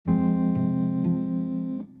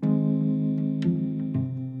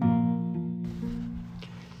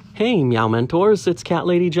Hey, Meow Mentors, it's Cat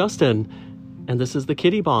Lady Justin, and this is the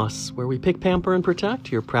Kitty Boss, where we pick, pamper, and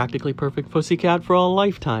protect your practically perfect pussycat for a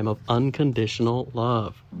lifetime of unconditional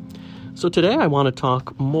love. So today I want to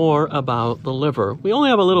talk more about the liver. We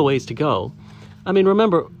only have a little ways to go. I mean,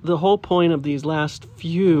 remember, the whole point of these last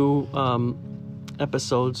few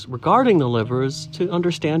episodes regarding the liver is to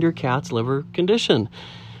understand your cat's liver condition.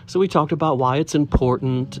 So we talked about why it's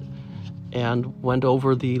important and went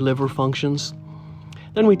over the liver functions.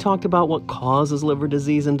 Then we talked about what causes liver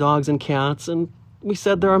disease in dogs and cats, and we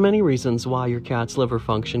said there are many reasons why your cat's liver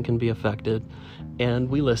function can be affected, and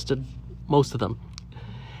we listed most of them.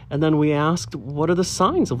 And then we asked, what are the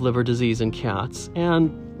signs of liver disease in cats?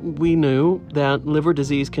 And we knew that liver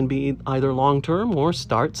disease can be either long-term or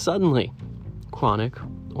start suddenly, chronic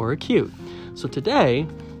or acute. So today,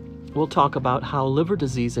 we'll talk about how liver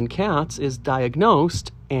disease in cats is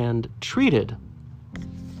diagnosed and treated.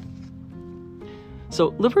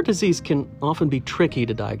 So liver disease can often be tricky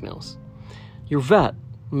to diagnose. Your vet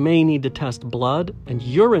may need to test blood and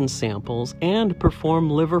urine samples and perform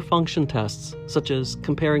liver function tests, such as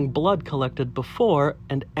comparing blood collected before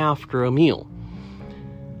and after a meal.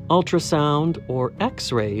 Ultrasound or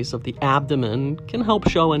X-rays of the abdomen can help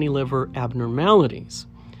show any liver abnormalities.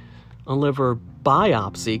 A liver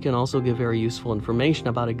biopsy can also give very useful information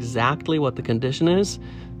about exactly what the condition is,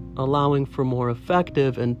 allowing for more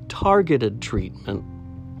effective and targeted treatment.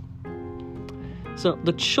 So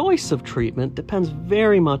the choice of treatment depends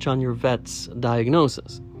very much on your vet's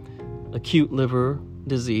diagnosis. Acute liver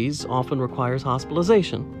disease often requires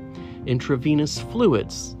hospitalization, intravenous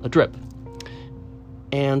fluids, a drip,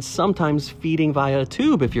 and sometimes feeding via a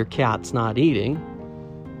tube if your cat's not eating.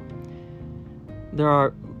 There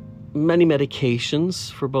are many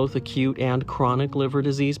medications for both acute and chronic liver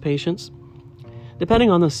disease patients.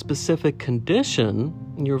 Depending on the specific condition,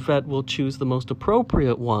 your vet will choose the most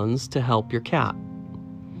appropriate ones to help your cat.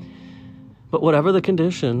 But whatever the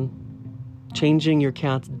condition, changing your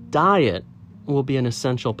cat's diet will be an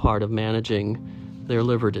essential part of managing their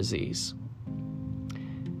liver disease.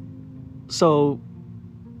 So,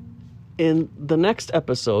 in the next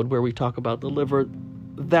episode where we talk about the liver,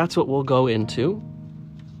 that's what we'll go into.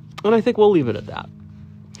 And I think we'll leave it at that.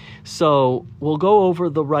 So we'll go over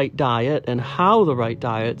the right diet and how the right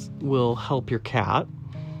diet will help your cat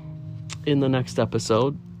in the next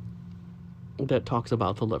episode that talks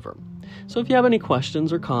about the liver. So if you have any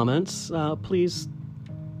questions or comments, please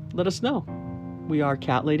let us know. We are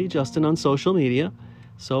Cat Lady Justin on social media,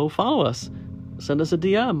 so follow us. Send us a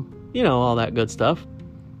DM, all that good stuff.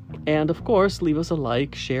 And of course, leave us a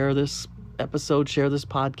like, share this episode, share this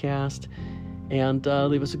podcast, and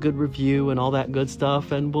leave us a good review and all that good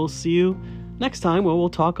stuff. And we'll see you next time where we'll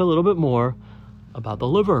talk a little bit more about the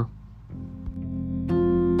liver.